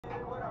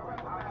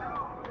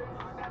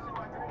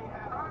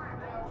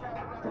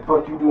The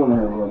fuck you doing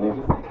here, little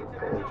nigga?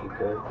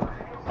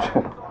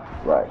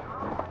 Right.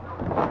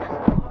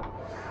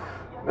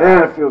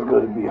 Man, it feels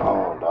good to be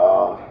home,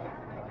 dawg.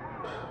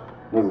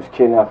 Nigga was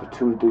kidnapped for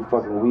 2 to 3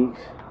 fucking weeks.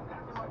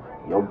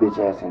 Your bitch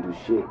ass didn't do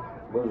shit.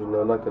 There's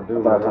nothing I could do,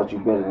 I thought I taught you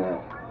better than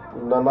that.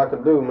 There's nothing I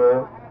could do,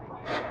 man.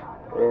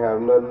 Ain't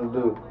have nothing to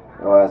do.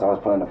 Your ass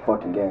always playing the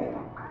fucking game.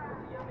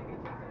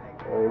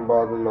 I ain't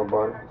bothering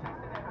nobody.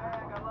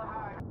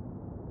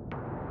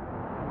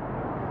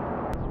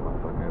 This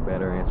motherfucker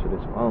better answer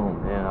this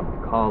phone, man. I've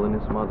been calling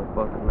this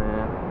motherfucker,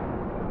 man.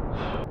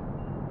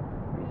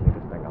 These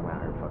niggas think I'm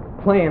out here fucking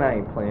playing. I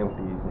ain't playing with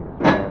these niggas,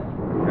 man.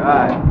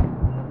 God.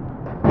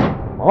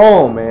 Come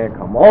on, man.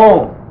 Come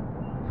on.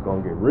 It's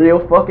gonna get real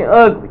fucking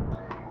ugly.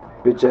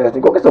 Bitch ass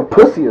nigga. Go get some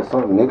pussy or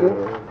something, nigga.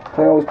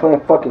 Always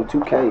playing fucking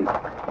 2K.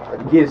 I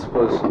get his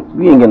pussy.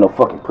 You ain't getting no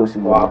fucking pussy,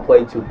 man. Well, I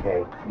play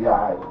 2K. Yeah,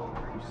 alright.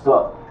 You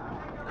suck.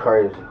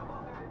 Crazy.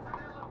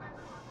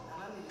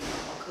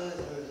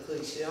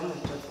 Shit, I'm gonna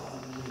jump on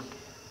you.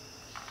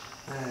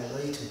 Alright,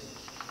 love you too.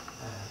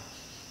 Alright.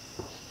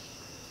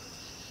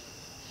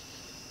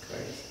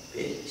 Crazy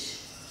bitch.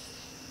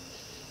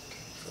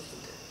 Can't fuck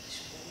with that bitch,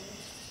 man.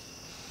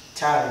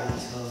 Tired of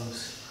these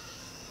hoes.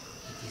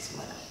 With this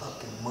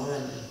motherfucking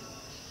money,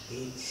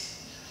 bitch.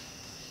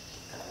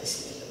 Nah, this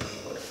nigga, man,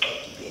 where the fuck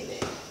you been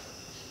at?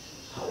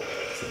 Hold up.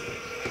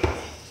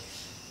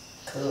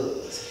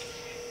 Cuz.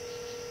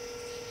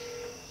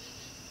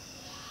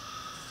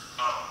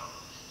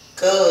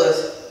 Cuz,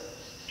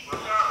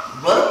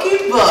 Bucky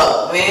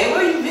Buck, man,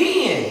 where you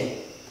been?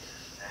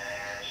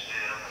 Man,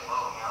 shit, I'm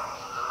alone. I'm in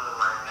the hood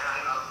right now.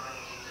 You know what I'm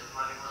saying? Get this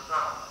money, what's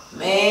up?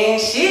 Man,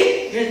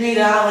 shit, just need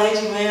to holler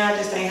at you, man. I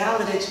just ain't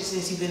hollered at you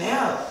since you been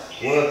out.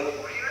 Where you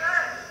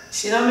at?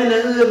 Shit, I'm in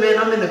the hood, man.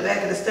 I'm in the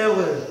back of the stairwell.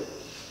 What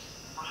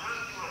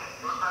hood you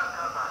in? What side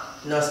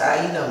of the No,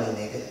 side, you know me,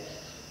 nigga.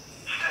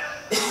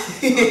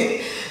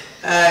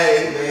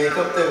 Alright, man,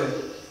 come through.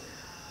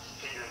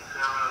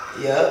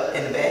 Yup,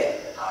 in the back.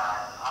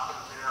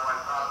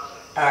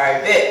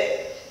 Alright, bet.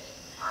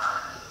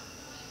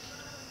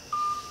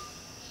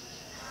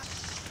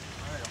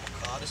 Alright, I'm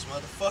gonna call this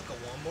motherfucker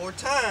one more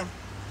time.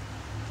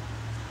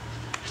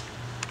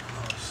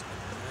 Oh, shit,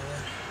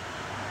 man.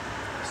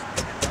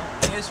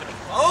 Don't answer the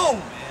phone,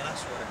 man. I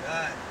swear to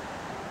God.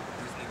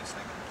 These niggas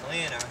think I'm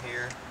playing out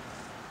here.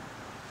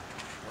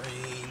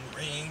 Ring,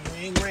 ring,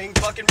 ring, ring,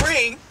 fucking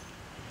ring.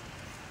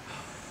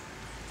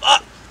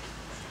 Fuck.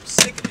 I'm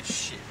sick of this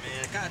shit,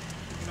 man. God,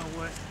 you know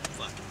what?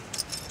 Fuck it.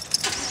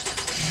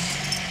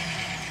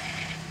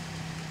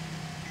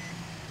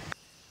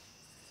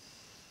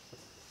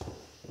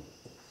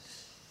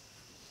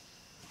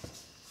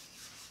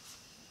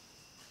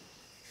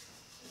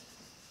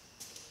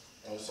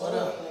 What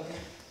up, nigga?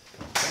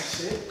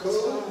 Shit,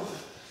 cool.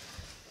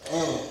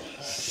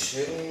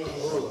 Shit.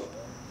 Cool.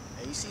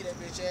 Hey, you see that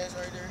bitch ass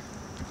right there?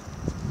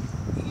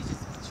 He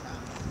just be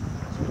trying.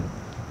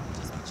 He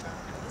just be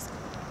trying. Listen,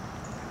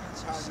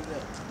 charge you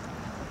up.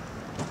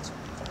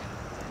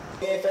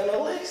 You ain't found no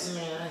licks?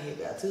 Man, I hit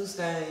got 2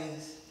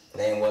 stains.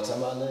 They ain't want to talk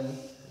about nothing?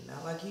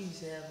 Not like you used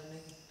to have,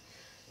 nigga.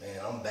 Man,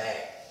 I'm back.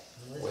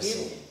 Let's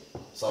get it.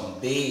 Something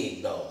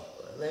big, though.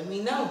 Let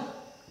me know.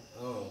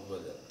 Oh,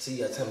 but T, you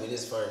gotta tell me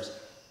this first.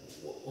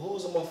 Who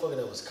was the motherfucker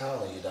that was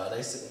calling you, dog?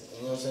 They said,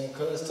 you know what I'm saying?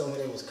 Cuz told me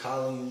they was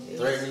calling you,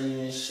 threatening you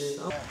and shit.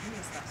 You need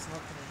to stop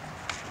smoking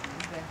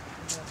it.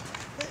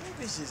 What?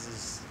 These bitches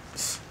is.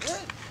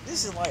 What?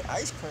 This is like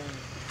ice cream.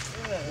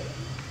 Yeah.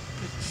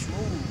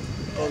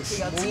 Smooth. Go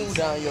smooth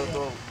down your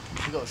throat.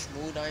 You go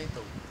smooth down your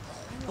throat.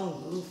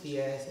 Some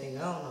goofy ass nigga. I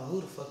don't know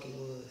who the fuck he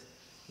was.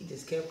 He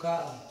just kept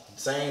calling.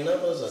 Same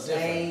numbers or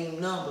different? Same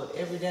number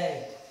every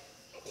day.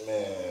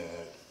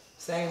 Man.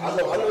 Same I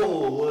number. know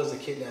who it was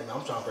that kidnapped me.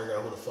 I'm trying to figure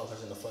out who the fuck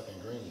was in the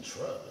fucking green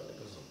truck. That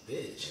nigga's a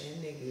bitch.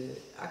 That nigga,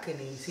 I couldn't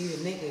even see the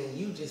nigga.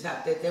 You just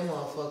hopped at that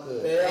motherfucker.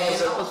 Man, I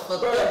was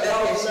fucking bro, up I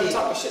that was shit.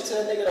 talking shit to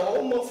that nigga the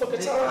whole motherfucking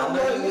time. I I'm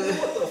know like, you nigga,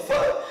 would. what the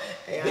fuck?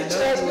 Hey, I Bitch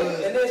know ass you nigga.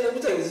 would. And then let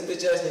me tell you, this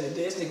bitch ass nigga,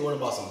 this nigga went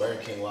about some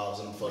Burger King while I was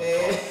in the fucking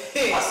car.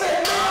 Man. I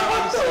said, man,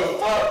 what the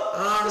fuck?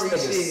 This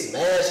nigga shit.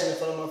 smashing in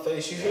front of my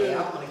face. You hear Hey,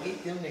 me? I wanna get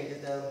them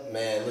niggas though.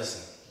 Man,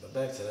 listen. But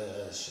back to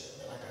that other shit,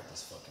 man. I got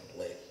this fucking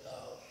lick,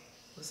 dog.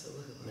 What's up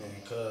with it?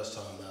 Man, cuz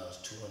talking about it was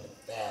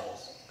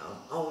 200,000. I'm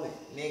on it,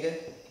 nigga.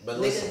 But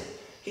listen,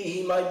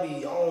 he might be,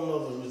 I don't know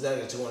if it was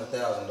exactly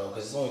 200,000 though,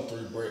 because it's only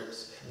 3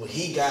 bricks. But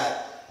he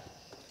got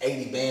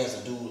 80 bands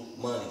to do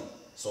money.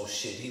 So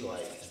shit, he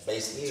like, it's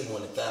basically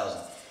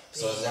 200,000.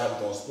 So that's how we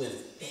gonna split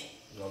it.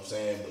 You know what I'm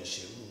saying? But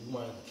shit, we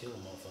might have to kill a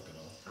motherfucker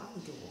though. I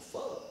don't give a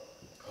fuck.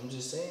 I'm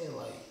just saying,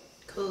 like.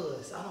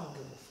 Cuz, I don't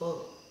give a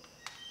fuck.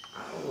 I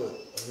would.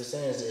 I'm just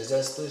saying, is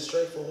that split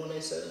straight for when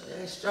they said it?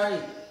 That's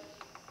straight.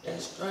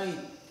 That's straight.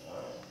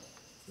 Alright.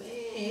 Man,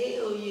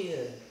 hell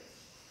yeah.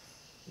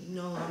 You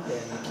know I'm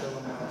down to kill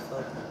a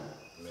motherfucker.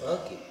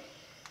 Fuck it.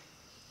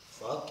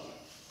 Fuck it.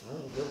 I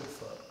don't give a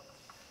fuck.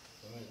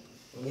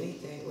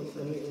 Anything.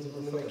 Let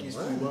me make these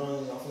few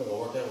runs. I'm finna go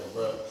work out with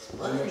bro.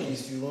 Let me make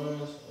these few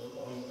runs.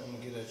 I'm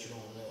gonna get at you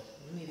on that.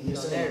 You need to get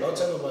on that. Don't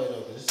tell nobody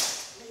though, cause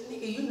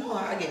nigga, you know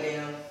how I get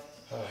down.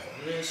 alright.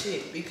 Man,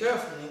 shit, be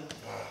careful,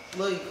 nigga.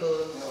 Love you,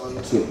 cuz. Oh,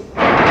 you too.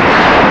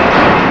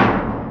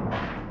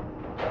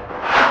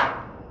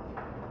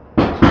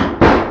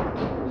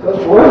 What's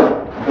up, boy?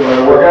 You want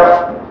to work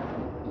out?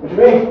 What you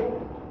mean?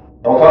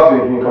 Don't talk to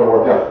me if you ain't come to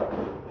work out.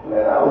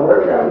 Man, I was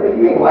working out, nigga.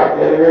 You ain't like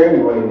that here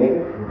anyway,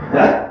 nigga.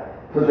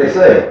 That's what they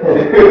say.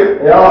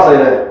 They all say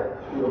that.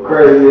 You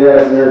crazy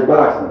ass nerd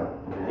boxing.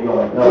 You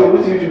gonna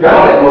no. See what you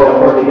got that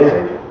work in.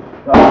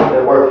 No, I'll put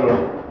that work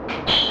in.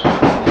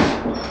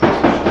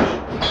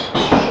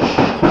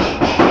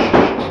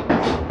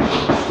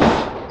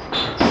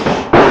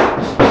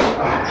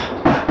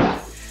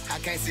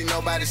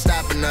 Nobody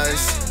stopping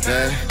us,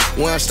 yeah.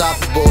 We're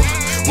unstoppable.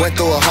 Went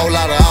through a whole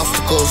lot of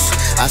obstacles.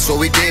 I swear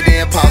we did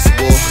the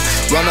impossible.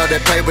 Run up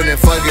that paper,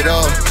 then fuck it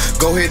up.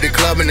 Go hit the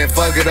club and then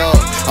fuck it up.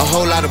 A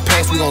whole lot of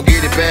packs, we gon'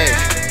 get it back.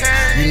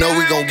 You know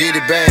we gon' get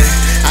it back.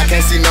 I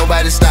can't see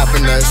nobody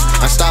stopping us.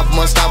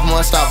 Unstoppable, unstoppable,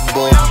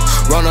 unstoppable.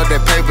 Run up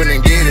that paper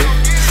and get it.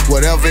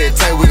 Whatever it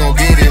take, we gon'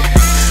 get it.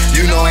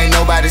 You know ain't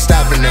nobody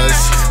stopping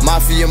us.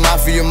 Mafia,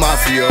 mafia,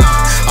 mafia.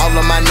 All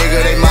of my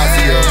niggas, they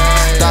mafia.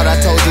 Thought I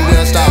told you we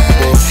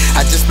unstoppable.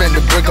 I just spent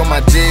the brick on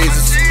my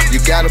Jesus.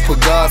 You gotta put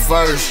God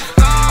first.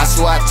 I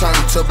swear I turned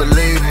them to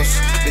believers.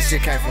 This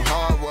shit came from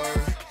hard work.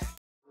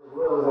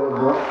 What was that,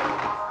 bro?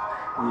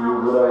 You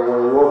use whatever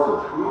one you want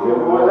to. You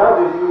what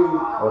I just used.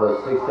 Oh,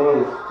 the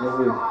 16. This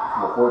is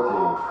the 14.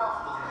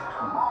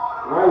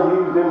 I ain't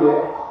used them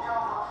yet.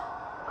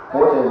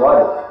 14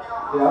 light.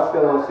 Yeah, I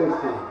still on 16.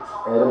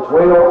 And them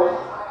 20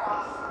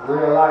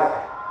 real light.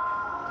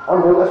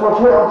 That's what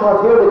I'm trying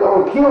to tell you.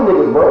 I'm gonna kill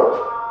niggas, bro.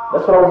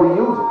 That's what I'm gonna be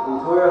using.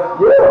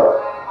 12? Yeah.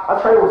 I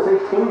train with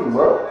 16,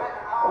 bro.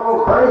 I'm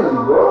going crazy,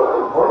 bro.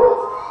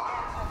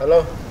 Hello?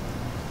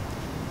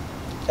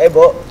 Hey,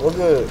 Buck, what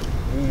good?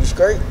 You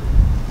straight?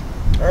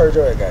 I heard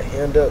your ass got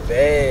hemmed up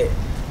bad.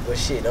 But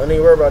shit, don't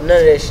even worry about none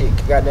of that shit.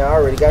 Goddamn, I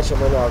already got your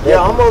money off that.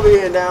 Yeah, I'm over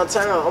here in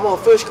downtown. I'm on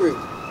Fifth Street.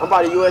 I'm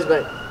by the US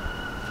Bank.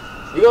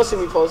 You gonna see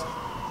me post?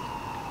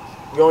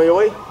 You on your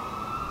way?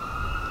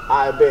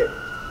 I bet.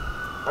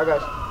 I got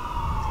you.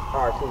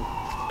 Alright, cool.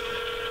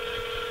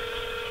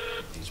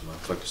 These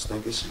motherfuckers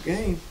think it's a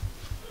game.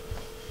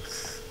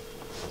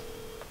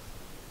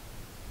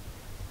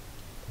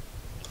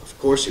 Of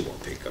course he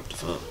won't pick up the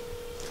phone.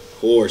 Of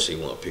course he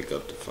won't pick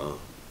up the phone.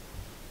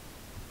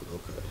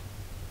 Okay.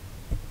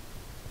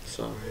 It's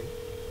alright.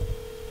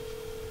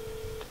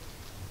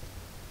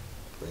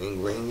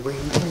 Ring, ring,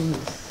 ring, ring.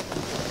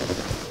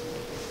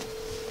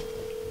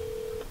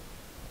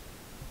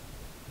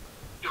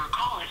 Your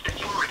call has been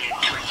forwarded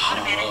to an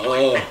automatic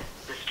voicemail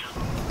system.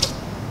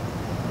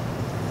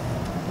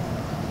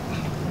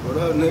 What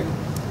up, nigga?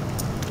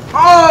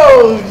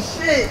 Oh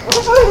shit! You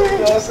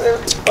know what I'm saying?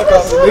 Fuck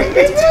off,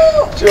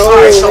 nigga.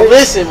 Alright, so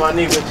listen, my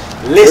nigga.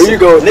 Listen. Where you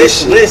go?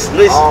 Listen.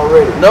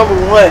 Already. Number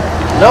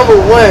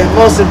one,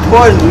 most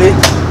importantly,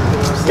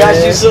 got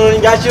you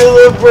soon. Got you a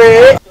little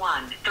bread.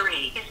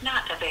 13 is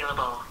not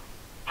available.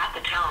 At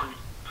the tone,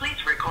 please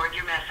record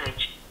your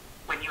message.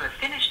 When you have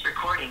finished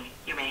recording,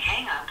 you may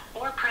hang up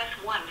or press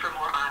 1 for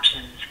more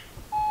options.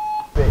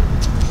 But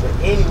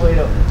anyway,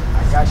 though,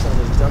 I got you on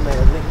this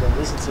dumbass link. Don't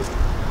listen to me.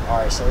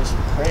 Alright, so it's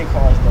for credit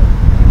cards, though.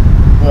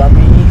 But I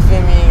mean, you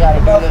feel me? You gotta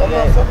do that. I'm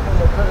not fucking with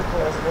no credit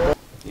cards, bro.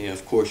 Yeah,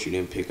 of course you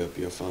didn't pick up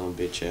your phone,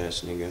 bitch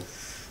ass nigga.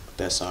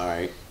 That's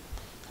alright.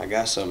 I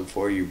got something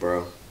for you,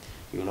 bro.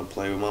 You wanna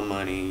play with my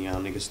money,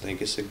 y'all niggas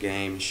think it's a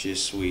game and shit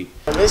sweet.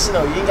 But listen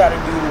though, you ain't gotta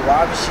do the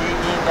robbing shit,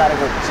 you ain't gotta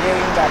go to jail,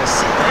 you ain't gotta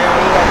sit down,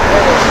 you ain't gotta do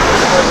that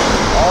shit.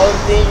 All the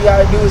thing you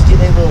gotta do is get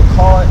that little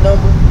card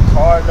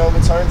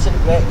number, turn to the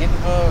back, get the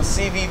little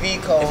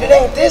CVV code. If it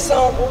ain't this, I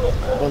don't want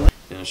it.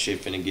 You know,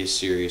 shit finna get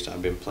serious.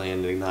 I've been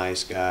playing the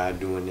nice guy,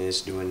 doing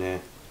this, doing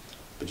that.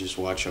 But just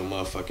watch your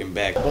motherfucking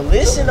back. But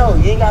listen though,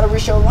 you ain't gotta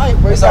risk your life,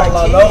 bro. This all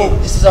I know.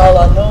 This is all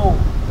I know.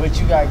 But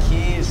you got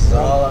kids, bro. This is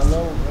all I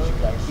know, bro. You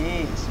got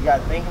kids. You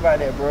gotta think about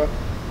that, bro.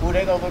 Who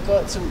they gonna look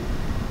up to?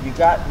 You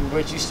got,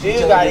 but you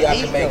still gotta eat.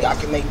 I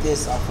can make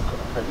this off of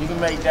credit. You can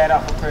make that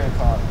off a credit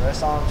card, bro.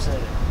 That's all I'm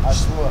saying. I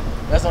swear.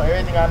 That's on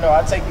everything I know.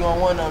 I take you on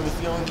one of them. If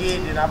you don't get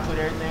it, then I put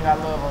everything I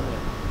love on there.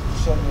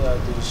 Show me how to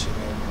do this shit,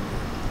 man.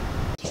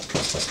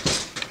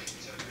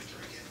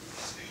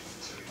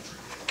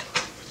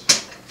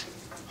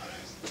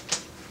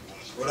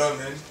 What up,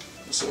 man?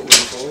 What's up with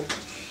you, Cole?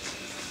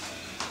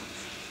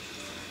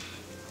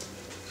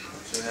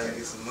 I'm trying to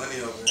get some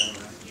money over here,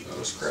 man. You know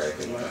what's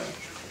cracking, man?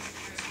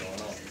 What's going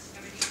on?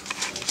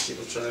 Shit,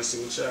 I'm trying to see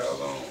what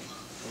y'all on.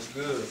 What's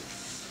good?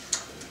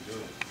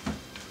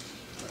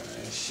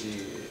 Man,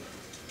 shit.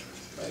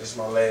 Man, this is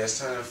my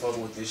last time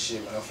fucking with this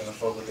shit, man. I'm finna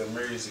fuck with that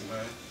music,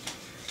 man.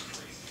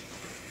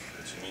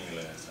 What you mean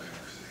last time?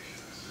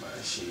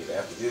 Man, shit,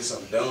 after this,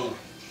 I'm done.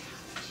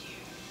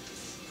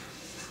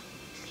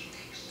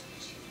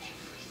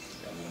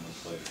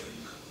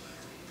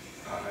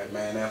 Alright,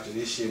 man, after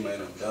this shit, man,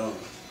 I'm done.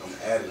 I'm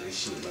out of this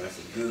shit, man,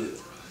 for good.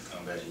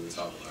 Come back and we'll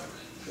talk about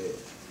it. Yeah.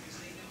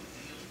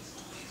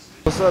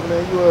 What's up,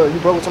 man? You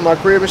broke into my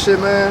crib and shit,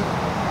 man?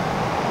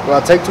 Do I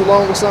take too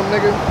long or something,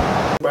 nigga?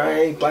 Bro,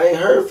 I ain't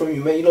heard from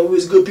you, man. You know we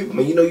was good people,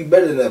 man. You know you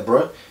better than that,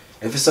 bro.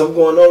 If it's something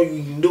going on,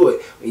 you can do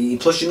it.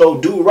 Plus, you know,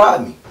 dude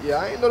robbed me. Yeah,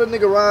 I ain't know the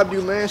nigga robbed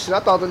you, man. Shit, I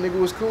thought the nigga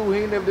was cool.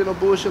 He ain't never did no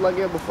bullshit like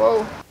that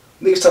before.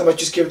 Niggas talking about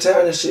you skip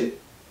town and shit.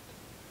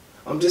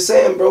 I'm just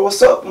saying, bro,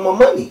 what's up with my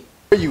money?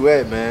 Where you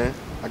at, man?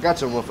 I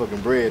got your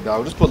motherfucking bread,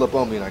 dog. Just pull up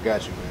on me and I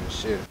got you, man.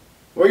 Shit.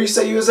 Where you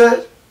say you was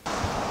at?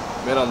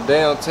 Man, I'm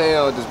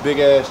downtown at this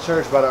big-ass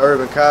church by the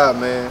Urban Cobb,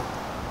 man.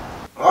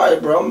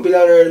 Alright, bro. I'm gonna be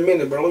down there in a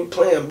minute, bro. Don't be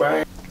playing,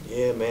 Brian.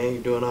 Yeah, man. You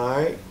doing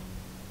alright?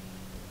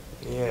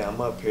 Yeah, I'm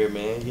up here,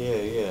 man.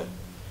 Yeah.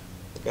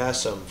 Got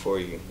something for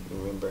you.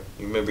 You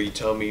remember you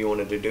told me you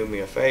wanted to do me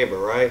a favor,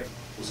 right?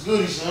 What's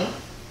good, son?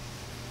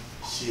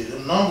 Shit,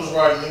 them numbers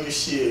right, nigga.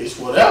 Shit, it's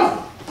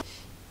whatever.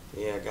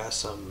 Yeah, I got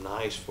something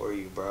nice for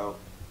you, bro.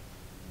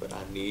 But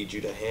I need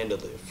you to handle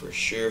it for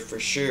sure.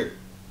 Shit,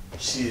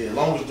 as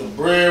long as the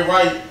bread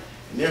right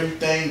and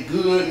everything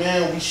good,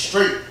 man, we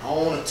straight. I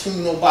don't want to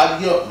tune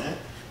nobody up, man.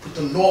 Put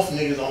them North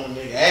niggas on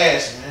the nigga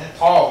ass, man.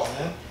 Pause,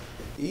 man.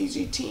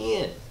 Easy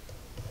 10.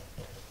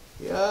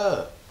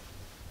 Yeah.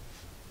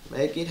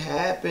 Make it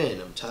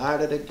happen. I'm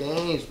tired of the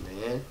games,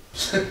 man.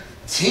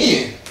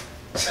 10?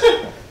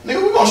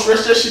 Nigga, we gonna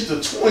stretch that shit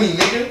to 20,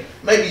 nigga.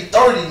 Maybe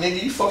 30,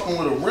 nigga. You fucking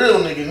with a real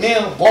nigga.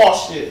 Now,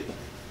 boss shit.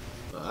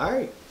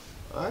 Alright.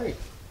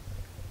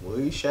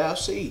 We shall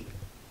see.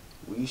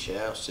 What's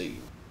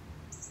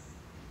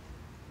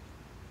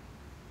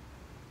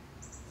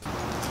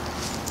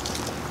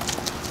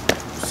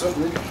up,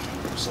 nigga?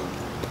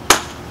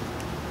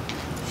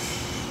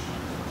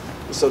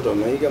 What's up, though,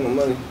 man? You got my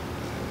money?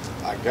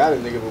 I got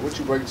it, nigga, but what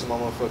you breaking to my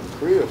motherfucking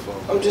crib for?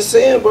 I'm just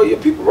saying, bro, your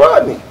people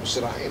robbed me.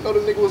 Shit, I ain't know the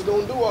nigga was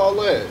gonna do all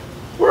that.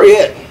 Where he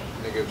at?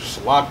 Nigga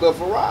just locked up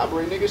for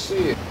robbery, nigga,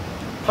 shit.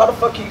 How the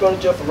fuck he going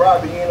to jail for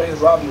robbery? You ain't know he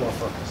was robbing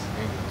motherfuckers.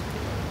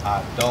 I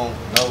don't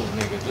know,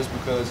 nigga. Just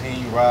because he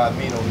ain't robbed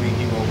me don't mean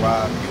he gonna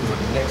rob you or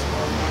the next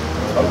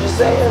motherfucker. I'm just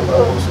saying,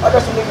 bro. I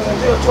got some niggas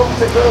in jail. Told me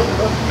to take care of them,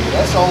 bro.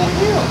 That's on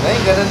him. They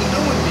ain't got nothing to do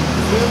with me,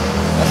 you feel me?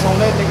 That's on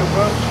that nigga,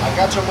 bro. I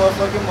got your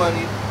motherfucking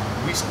money.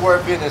 We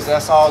square business.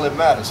 That's all that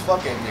matters.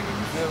 Fuck that nigga,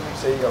 you feel me?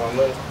 Say you got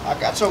my money? I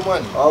got your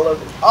money. All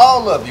of it?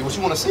 All of you. What,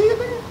 you wanna see it,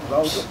 nigga?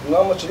 You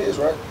know how much it is,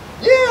 right?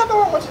 Yeah, I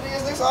know how much it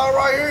is. It's all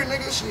right here,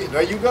 nigga. Shit, there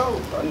you go.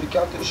 I need to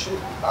count this shit.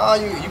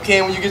 You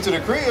can when you get to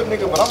the crib,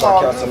 nigga, but I'm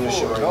all good for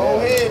it.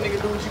 Go ahead,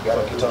 nigga, do what you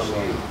gotta do.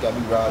 You got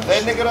me riding.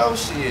 That nigga though,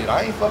 shit,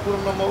 I ain't fuck with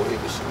him no more,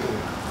 nigga, shit.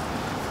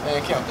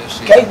 Man, count that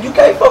shit. You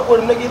can't fuck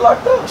with a nigga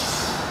like that.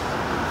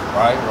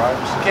 Right.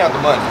 Count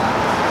the money.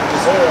 I'm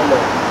just saying,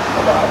 though.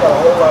 I got a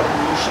whole lot of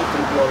new shit to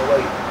be on the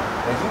way.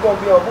 If you gonna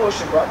be on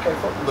bullshit, bro, I can't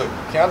fuck with you. Look,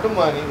 count the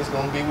money. It's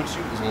gonna be what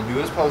you. It's gonna be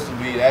what it's supposed to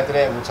be. After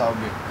that, we'll talk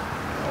big.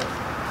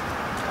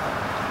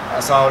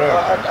 That's all there.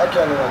 I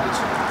can't even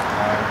get you.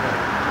 Alright,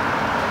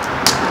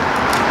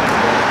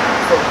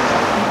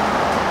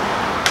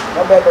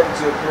 My bad back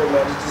to your crib,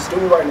 man. Just do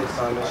it right next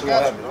time, man. Shit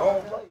gonna happen.